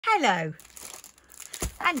Hello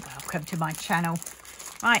and welcome to my channel.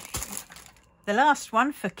 Right, the last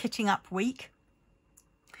one for Kitting Up Week,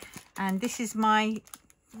 and this is my,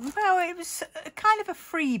 well, it was kind of a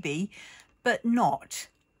freebie but not.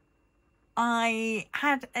 I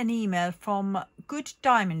had an email from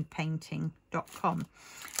gooddiamondpainting.com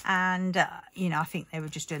and you know, I think they were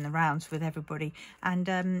just doing the rounds with everybody,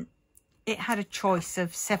 and it had a choice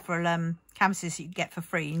of several canvases that you get for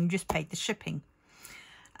free, and you just paid the shipping.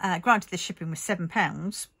 Granted, the shipping was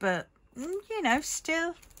 £7, but you know,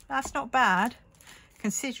 still, that's not bad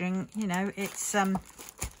considering, you know, it's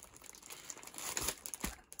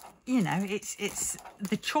you know, it's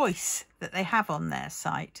the choice that they have on their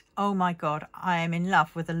site. Oh my god, I am in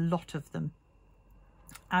love with a lot of them,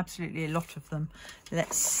 absolutely a lot of them.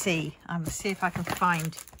 Let's see, I'm gonna see if I can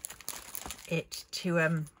find it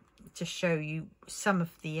to show you some of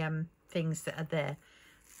the things that are there.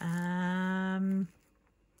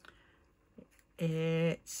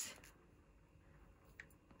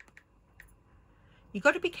 You've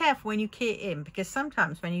got to be careful when you key it in, because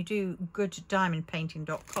sometimes when you do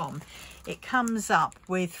gooddiamondpainting.com, it comes up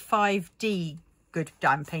with 5D Good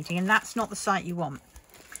Diamond Painting, and that's not the site you want.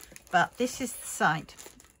 But this is the site.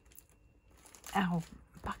 Oh,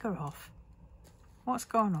 bugger off. What's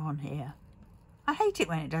going on here? I hate it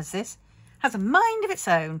when it does this. It has a mind of its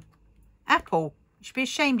own. Apple, you should be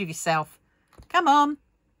ashamed of yourself. Come on.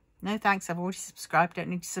 No thanks, I've already subscribed, don't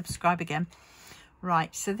need to subscribe again.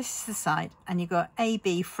 Right, so this is the site, and you've got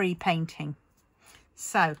AB free painting.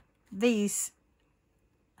 So these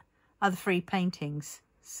are the free paintings.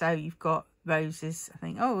 So you've got roses, I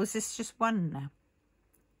think. Oh, is this just one now?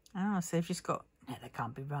 Oh, so they've just got, no, that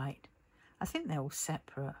can't be right. I think they're all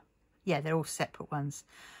separate. Yeah, they're all separate ones.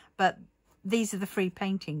 But these are the free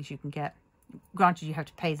paintings you can get. Granted, you have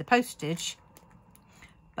to pay the postage,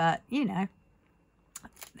 but you know,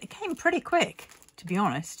 it came pretty quick, to be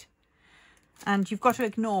honest. And you've got to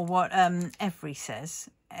ignore what Every says.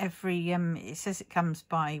 Every it says it comes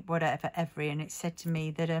by whatever Every, and it said to me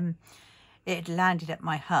that it had landed at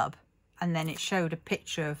my hub, and then it showed a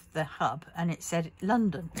picture of the hub, and it said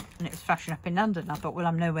London, and it was flashing up in London. I thought, well,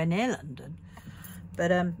 I'm nowhere near London, but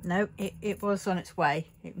no, it was on its way.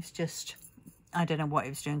 It was just, I don't know what it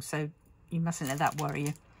was doing, so you mustn't let that worry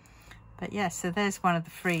you. But yeah, so there's one of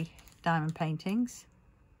the free diamond paintings.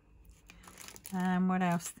 What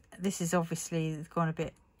else? This is obviously gone a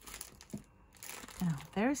bit. Oh,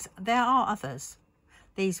 there are others.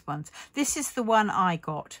 These ones. This is the one I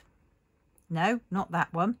got. No, not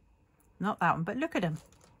that one. Not that one. But look at them.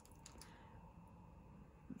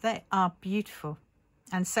 They are beautiful.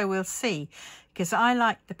 And so we'll see. Because I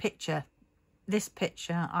liked the picture. This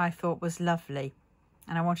picture I thought was lovely.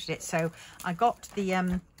 And I wanted it. So I got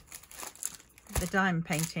the diamond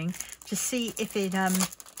painting to see if it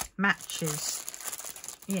matches,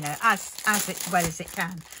 you know, as well as it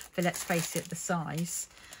can, for, let's face it, the size.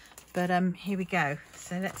 But here we go.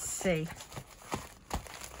 So let's see.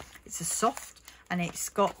 It's a soft, and it's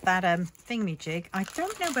got that thingamajig. I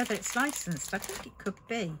don't know whether it's licensed. I think it could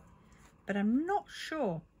be, but I'm not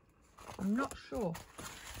sure. I'm not sure.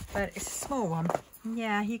 But it's a small one.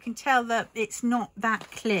 Yeah, you can tell that it's not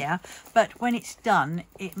that clear, but when it's done,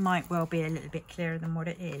 it might well be a little bit clearer than what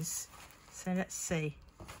it is. So let's see.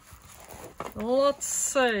 Let's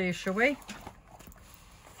see, shall we?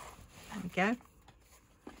 There we go.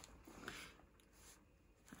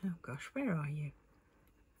 Oh gosh, where are you?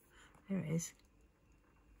 There it is.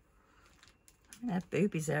 Their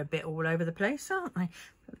boobies are a bit all over the place, aren't they?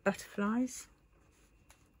 The butterflies.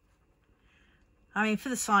 I mean, for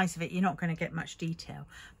the size of it, you're not going to get much detail.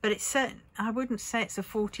 But it's certain, I wouldn't say it's a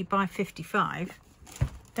 40 by 55.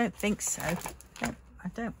 Don't think so. I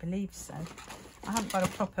don't believe so. I haven't got a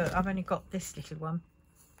proper, I've only got this little one.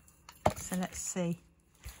 So let's see.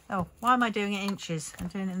 Oh, why am I doing it inches? I'm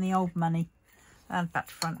doing it in the old money. Back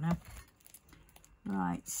to front now.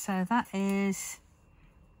 Right, so that is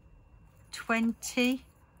 20.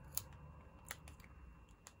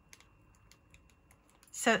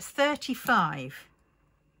 So it's 35.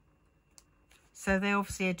 So they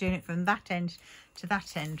obviously are doing it from that end to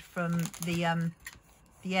that end, from the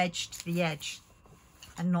edge to the edge,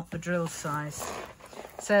 and not the drill size.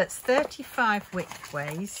 So it's 35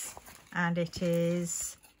 widthways, and it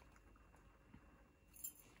is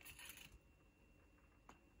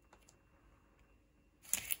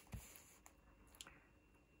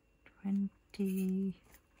 20,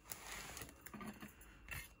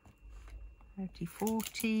 30,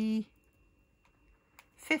 40,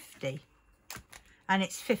 50, and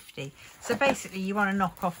it's 50. So basically you want to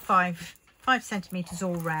knock off 5 centimetres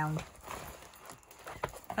all round.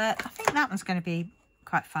 But I think that one's going to be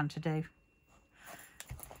quite fun to do.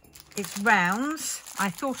 It's rounds. I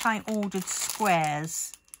thought I ordered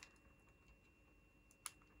squares.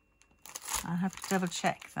 I'll have to double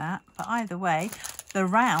check that. But either way, the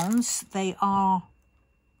rounds, they've got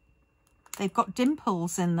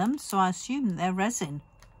dimples in them, so I assume they're resin.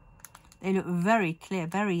 They look very clear,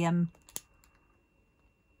 very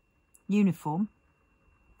uniform.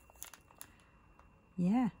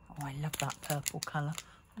 Yeah. Oh, I love that purple colour.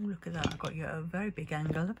 Oh, look at that. I've got you at a very big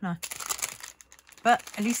angle, haven't I? But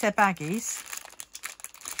at least they're baggies.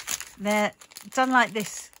 They're done like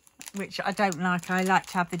this, which I don't like. I like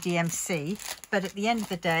to have the DMC. But at the end of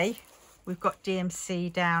the day, we've got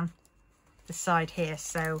DMC down the side here,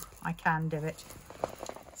 so I can do it.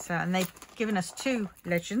 So, and they've given us 2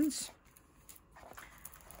 legends.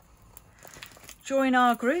 Join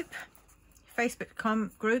our group,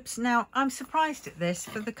 Facebook groups. Now, I'm surprised at this.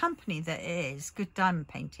 For the company that it is, Good Diamond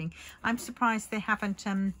Painting, I'm surprised they haven't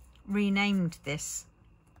renamed this,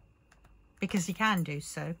 because you can do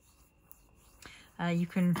so. You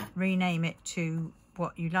can rename it to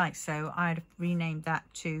what you like. So I'd have renamed that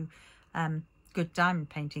to Good Diamond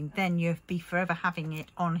Painting. Then you'd be forever having it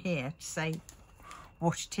on here to say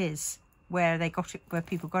what it is, where they got it, where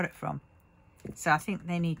people got it from. So I think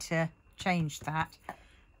they need to change that.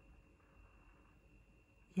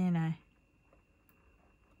 You know,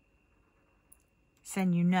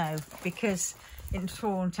 then you know, because for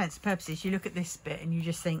all intents and purposes, you look at this bit and you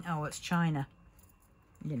just think, oh, it's China.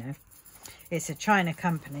 You know, it's a China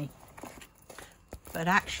company. But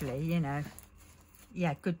actually, you know,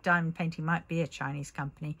 yeah, Good Diamond Painting might be a Chinese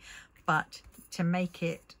company, but to make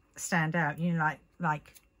it stand out, you know,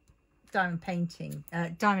 like Diamond Painting,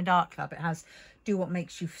 Diamond Art Club, it has Do What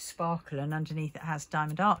Makes You Sparkle, and underneath it has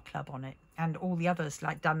Diamond Art Club on it. And all the others,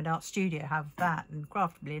 like Diamond Art Studio, have that, and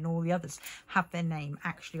Craftedly and all the others have their name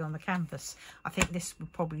actually on the canvas. I think this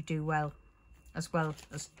would probably do well as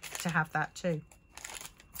to have that too.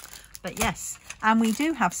 But yes, and we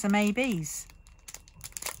do have some ABs.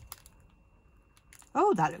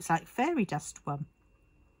 Oh, that looks like fairy dust one,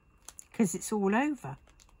 because it's all over.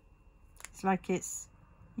 It's like it's,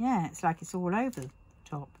 yeah, it's like it's all over the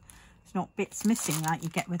top. It's not bits missing like you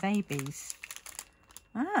get with ABs.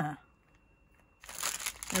 Ah,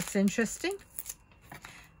 that's interesting.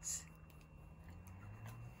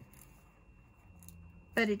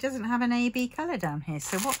 But it doesn't have an AB colour down here.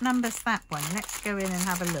 So what number's that one? Let's go in and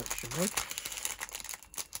have a look, shall we?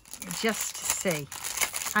 Just to see.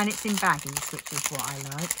 And it's in baggies, which is what I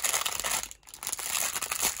like.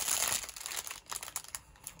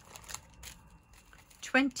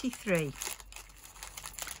 $23.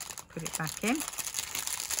 Put it back in.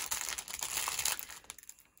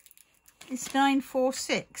 It's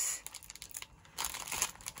 $9.46.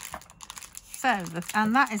 So,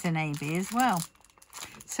 and that is an AB as well.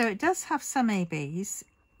 So it does have some ABs,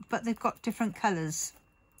 but they've got different colours.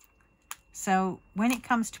 So when it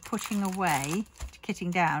comes to putting away, to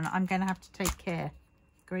kitting down, I'm going to have to take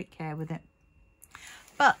great care with it.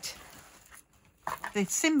 But the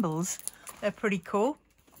symbols, they're pretty cool.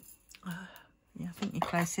 Yeah, I think you're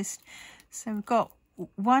closest. So we've got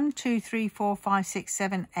 1, 2, 3, 4, 5, 6,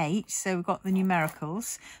 7, 8. So we've got the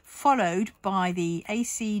numericals, followed by the A,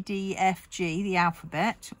 C, D, F, G, the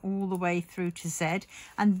alphabet, all the way through to Z.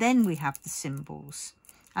 And then we have the symbols.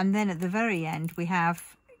 And then at the very end, we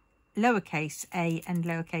have lowercase a and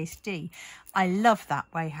lowercase d. I love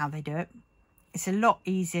that way how they do it. It's a lot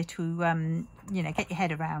easier to, you know, get your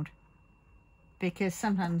head around. Because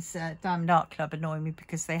sometimes Diamond Art Club annoy me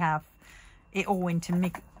because they have it all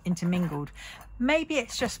intermingled. Maybe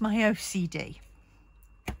it's just my OCD,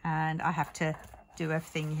 and I have to do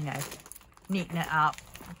everything, you know, neaten it up,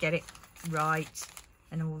 get it right,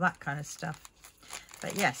 and all that kind of stuff.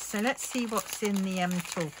 But yes, so let's see what's in the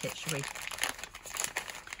toolkit, shall we?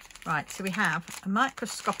 Right, so we have a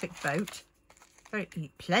microscopic boat,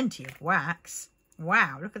 plenty of wax.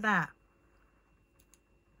 Wow, look at that.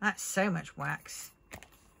 That's so much wax.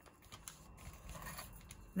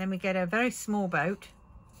 Then we get a very small boat,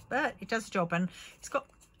 but it does the job, and it's got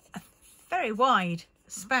a very wide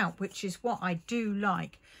spout, which is what I do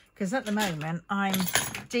like, because at the moment I'm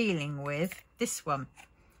dealing with this one,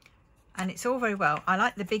 and it's all very well. I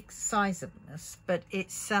like the big size of this, but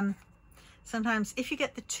it's sometimes if you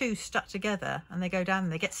get the two stuck together and they go down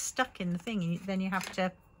and they get stuck in the thing, then you have to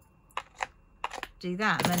do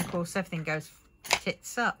that, and then of course everything goes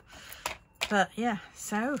tits up. But yeah,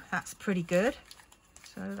 so that's pretty good.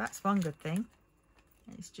 So that's one good thing.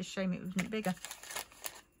 It's just a shame it wasn't bigger.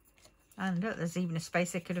 And look, there's even a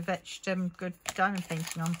space they could have etched good diamond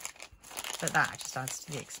painting on. But that just adds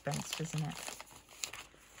to the expense, doesn't it?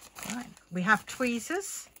 Right, we have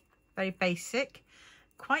tweezers, very basic,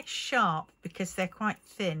 quite sharp because they're quite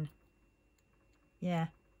thin. Yeah.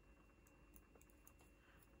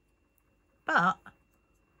 But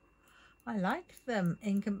I like them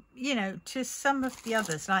in, you know, to some of the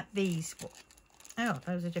others like these. Oh,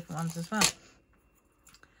 those are different ones as well.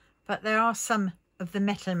 But there are some of the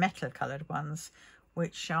metal coloured ones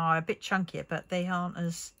which are a bit chunkier, but they aren't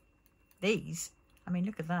as these. I mean,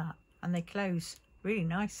 look at that. And they close really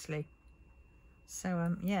nicely.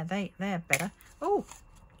 So, yeah, they're better. Oh,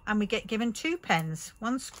 and we get given 2 pens.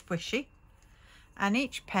 One's squishy. And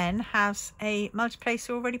each pen has a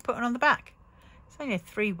multiplacer already put on the back. It's only a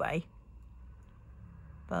 3-way.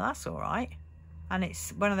 But that's all right. And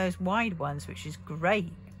it's one of those wide ones, which is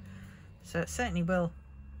great. So it certainly will.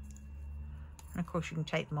 And of course you can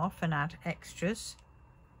take them off and add extras.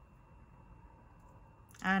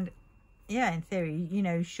 And yeah, in theory, you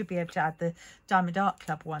know, you should be able to add the Diamond Art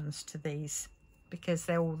Club ones to these, because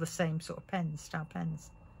they're all the same sort of pens, style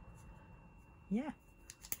pens. Yeah.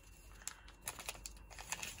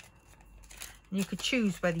 And you could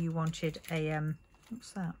choose whether you wanted a,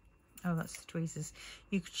 what's that? Oh, that's the tweezers.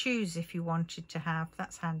 You could choose if you wanted to have,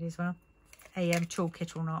 that's handy as well, a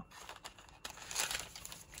toolkit or not.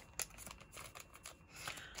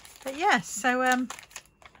 But yeah, so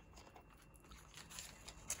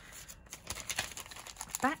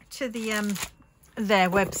back to the their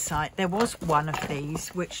website. There was one of these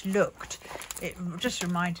which looked, it just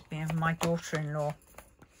reminded me of my daughter-in-law.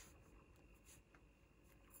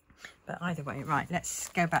 But either way, right, let's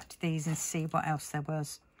go back to these and see what else there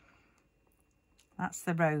was. That's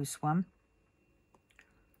the rose one.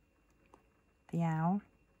 The owl,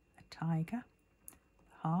 a tiger,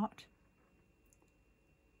 the heart.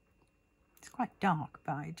 It's quite dark,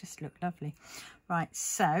 but it just looked lovely. Right,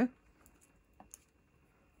 so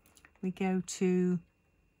we go to,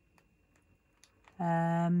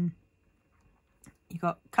 you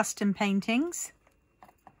got custom paintings.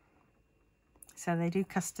 So they do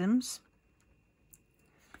customs.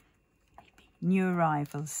 New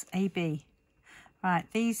arrivals, AB. Right,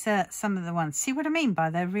 these are some of the ones. See what I mean by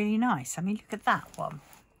they're really nice? I mean, look at that one.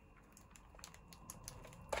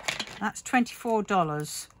 That's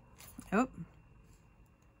 $24. Oh.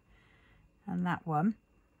 And that one,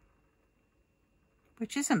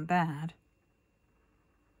 which isn't bad.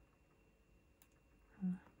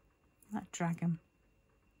 That dragon.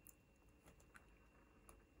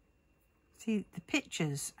 See, the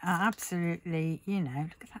pictures are absolutely, you know,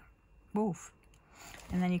 look at that wolf.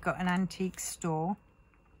 And then you've got an antique store.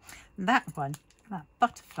 And that one, that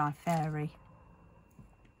butterfly fairy.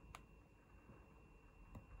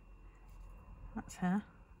 That's her.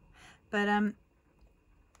 But,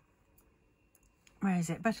 where is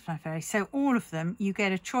it? Butterfly fairy. So all of them, you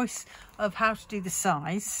get a choice of how to do the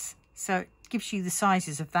size. So it gives you the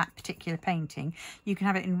sizes of that particular painting. You can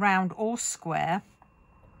have it in round or square.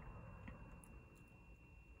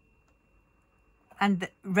 And the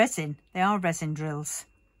resin, they are resin drills.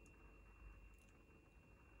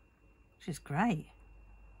 Which is great,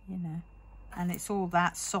 you know. And it's all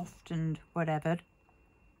that soft and whatever.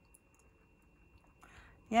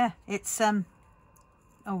 Yeah, it's, oh,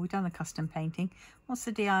 we've done the custom painting. What's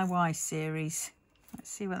the DIY series?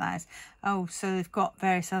 Let's see what that is. Oh, so they've got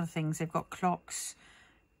various other things. They've got clocks,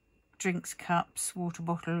 drinks cups, water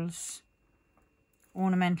bottles,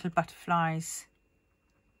 ornamental butterflies,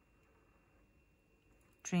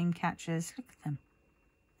 dream catchers. Look at them.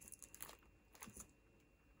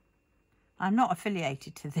 I'm not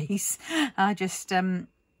affiliated to these. I just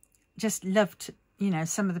loved, you know,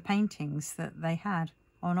 some of the paintings that they had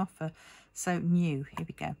on offer. So new. Here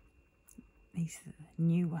we go. These are the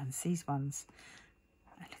new ones. These ones.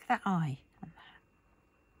 Look at that eye.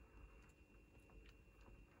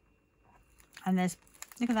 And there's,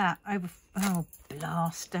 look at that. Over. Oh,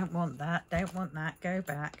 blast. Don't want that. Don't want that. Go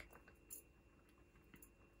back.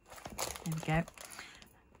 There we go.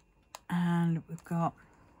 And we've got,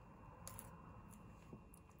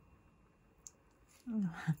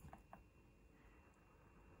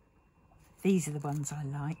 these are the ones I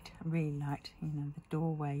liked. I really liked, you know, the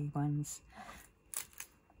doorway ones.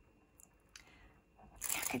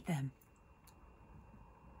 Look at them.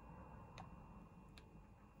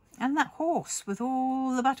 And that horse with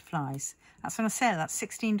all the butterflies. That's on a sale. That's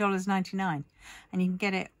 $16.99. And you can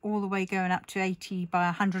get it all the way going up to 80 by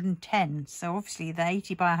 110. So obviously the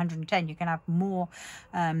 80 by 110, you can have more,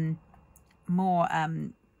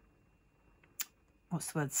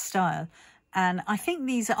 what's the word, style. And I think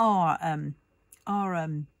these are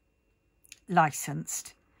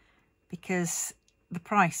licensed, because the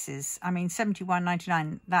prices. I mean,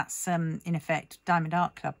 £71.99, that's in effect Diamond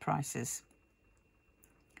Art Club prices.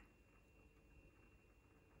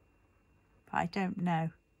 But I don't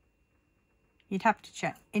know. You'd have to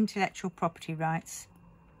check intellectual property rights.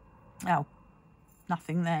 Oh,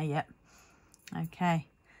 nothing there yet. Okay.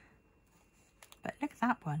 But look at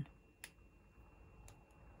that one.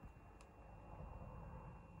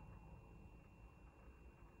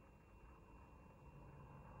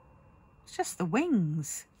 It's just the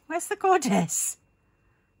wings. Where's the goddess?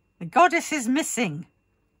 The goddess is missing.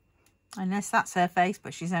 Unless that's her face,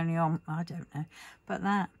 but she's only on, I don't know. But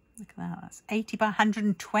that, look at that. That's 80 by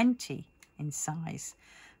 120 in size.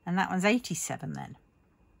 And that one's 87 then.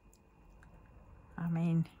 I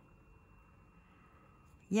mean,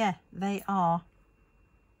 yeah, they are.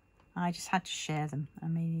 I just had to share them. I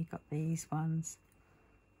mean, you've got these ones.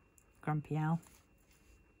 Grumpy Owl.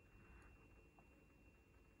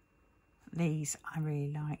 These I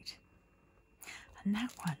really liked. And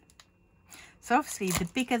that one. So obviously the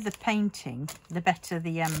bigger the painting, the better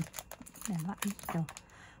the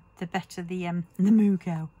the better the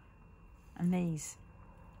Mughal. And these.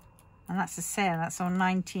 And that's a sale, that's on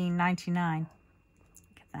 £19.99. Look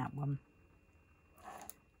at that one.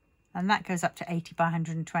 And that goes up to 80 by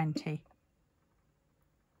 120. And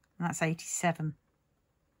that's 87.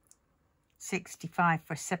 65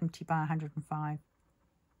 for 70 by 105.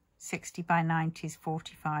 60 by 90 is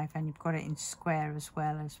 45, and you've got it in square as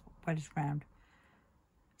well as round.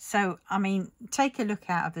 So, I mean, take a look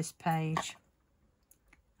out of this page.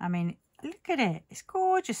 I mean, look at it. It's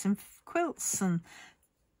gorgeous, and quilts and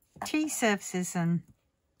tea services and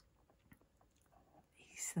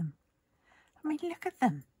these. I mean, look at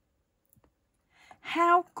them.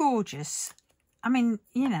 How gorgeous. I mean,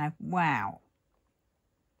 you know, wow.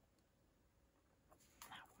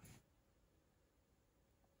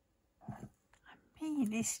 I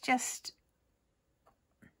mean, it's just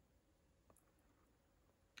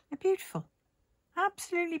beautiful.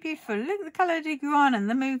 Absolutely beautiful. Look at the colour of the iguana and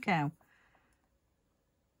the Mughal.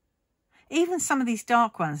 Even some of these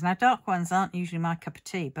dark ones. Now, dark ones aren't usually my cup of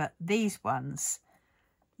tea, but these ones,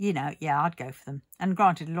 you know, yeah, I'd go for them. And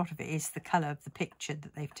granted, a lot of it is the colour of the picture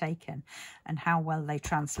that they've taken and how well they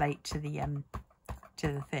translate to the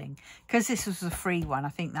thing. Because this was a free one, I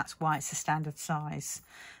think that's why it's a standard size.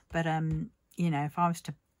 But you know, if I was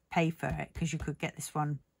to pay for it, because you could get this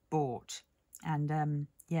one bought, and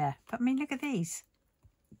yeah, but I mean, look at these.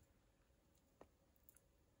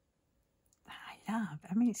 I love.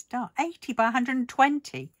 I mean, it's dark. 80 by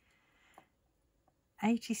 120.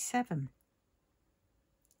 87.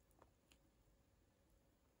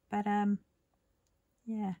 But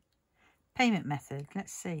yeah, payment method.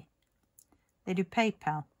 Let's see. They do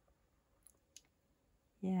PayPal.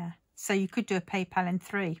 Yeah, so you could do a PayPal in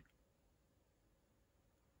 3.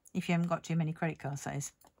 If you haven't got too many credit cards, that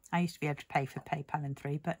is. I used to be able to pay for PayPal in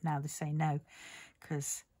 3, but now they say no,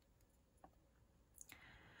 because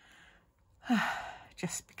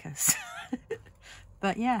just because.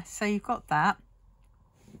 But yeah, so you've got that.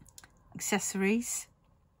 Accessories.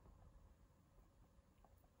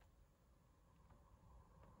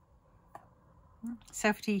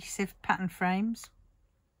 Self-adhesive pattern frames.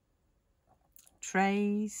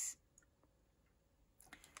 Trays.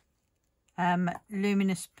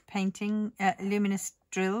 Luminous painting, luminous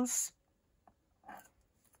drills.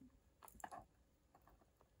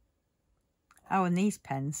 Oh, and these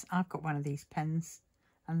pens. I've got one of these pens,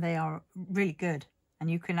 and they are really good. And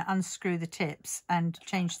you can unscrew the tips and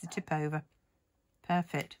change the tip over.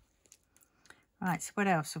 Perfect. Right, so what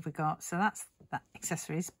else have we got? So that's that.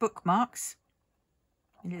 Accessories. Bookmarks.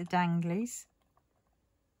 Little danglies.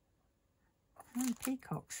 And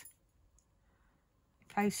peacocks.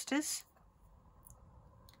 Coasters.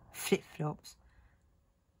 Flip-flops.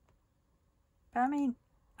 But I mean,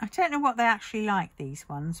 I don't know what they actually like, these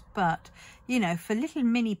ones, but you know, for little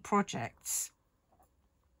mini projects,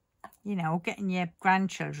 you know, or getting your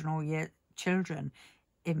grandchildren or your children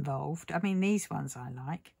involved, I mean, these ones I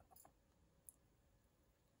like.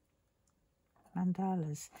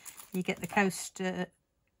 Mandalas. You get the coaster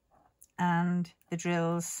and the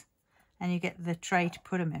drills, and you get the tray to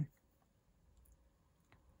put them in.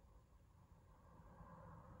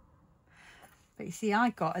 But you see, I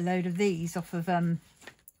got a load of these off of,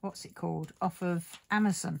 what's it called? Off of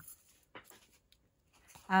Amazon.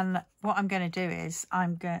 And what I'm going to do is, I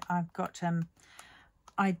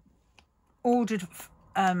ordered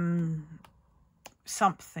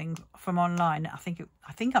something from online. I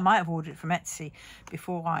think I might have ordered it from Etsy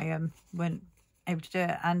before I weren't able to do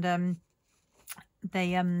it. And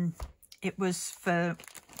it was for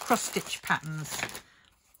cross stitch patterns.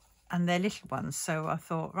 and they're little ones. So I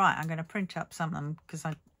thought, right, I'm going to print up some of them because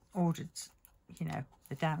I ordered, you know,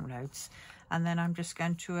 the downloads. And then I'm just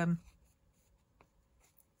going to,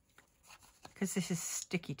 because this is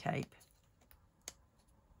sticky tape,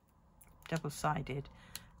 double-sided,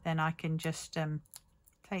 then I can just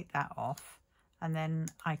take that off, and then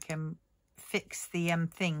I can fix the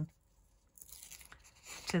thing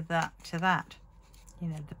to that, you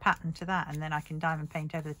know, the pattern to that, and then I can diamond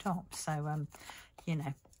paint over the top. So you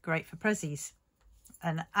know, great for prezzies.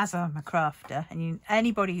 And as I'm a crafter, and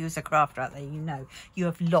anybody who's a crafter out there, you know, you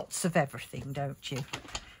have lots of everything, don't you?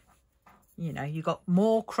 You know, you've got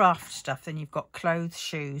more craft stuff than you've got clothes,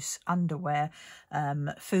 shoes, underwear,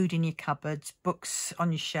 food in your cupboards, books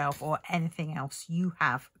on your shelf, or anything else. You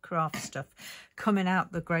have craft stuff coming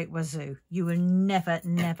out the great wazoo. You will never,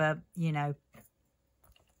 you know,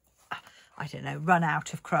 I don't know, run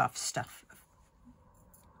out of craft stuff.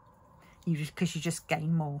 Because you just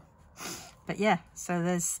gain more. But yeah, so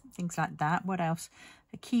there's things like that. What else?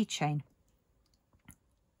 A keychain.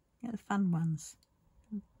 Yeah, the fun ones.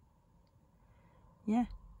 Yeah,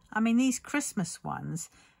 I mean, these Christmas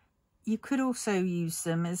ones, you could also use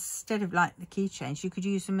them as, instead of like the keychains, you could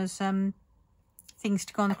use them as things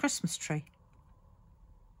to go on the Christmas tree.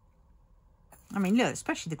 I mean, look,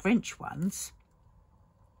 especially the Grinch ones.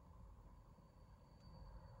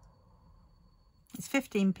 It's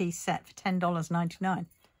 15-piece set for $10.99.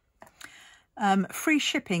 Free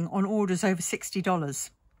shipping on orders over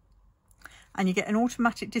 $60. And you get an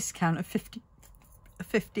automatic discount of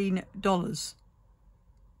 $15.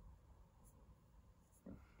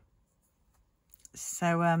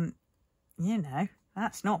 So, you know,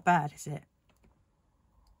 that's not bad, is it?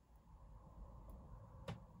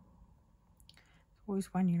 It's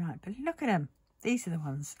always one you like. But look at them. These are the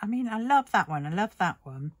ones. I mean, I love that one. I love that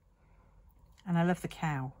one. And I love the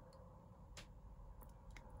cow.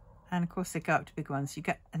 And, of course, they go up to big ones. You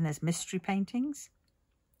get, and there's mystery paintings.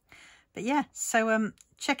 But, yeah, so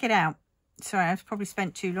check it out. Sorry, I've probably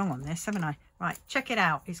spent too long on this, haven't I? Right, check it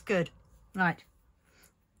out. It's good. Right.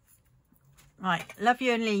 Right, love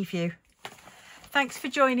you and leave you. Thanks for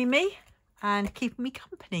joining me and keeping me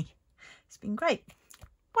company. It's been great.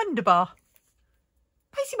 Wonderbar.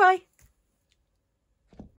 Bye-bye.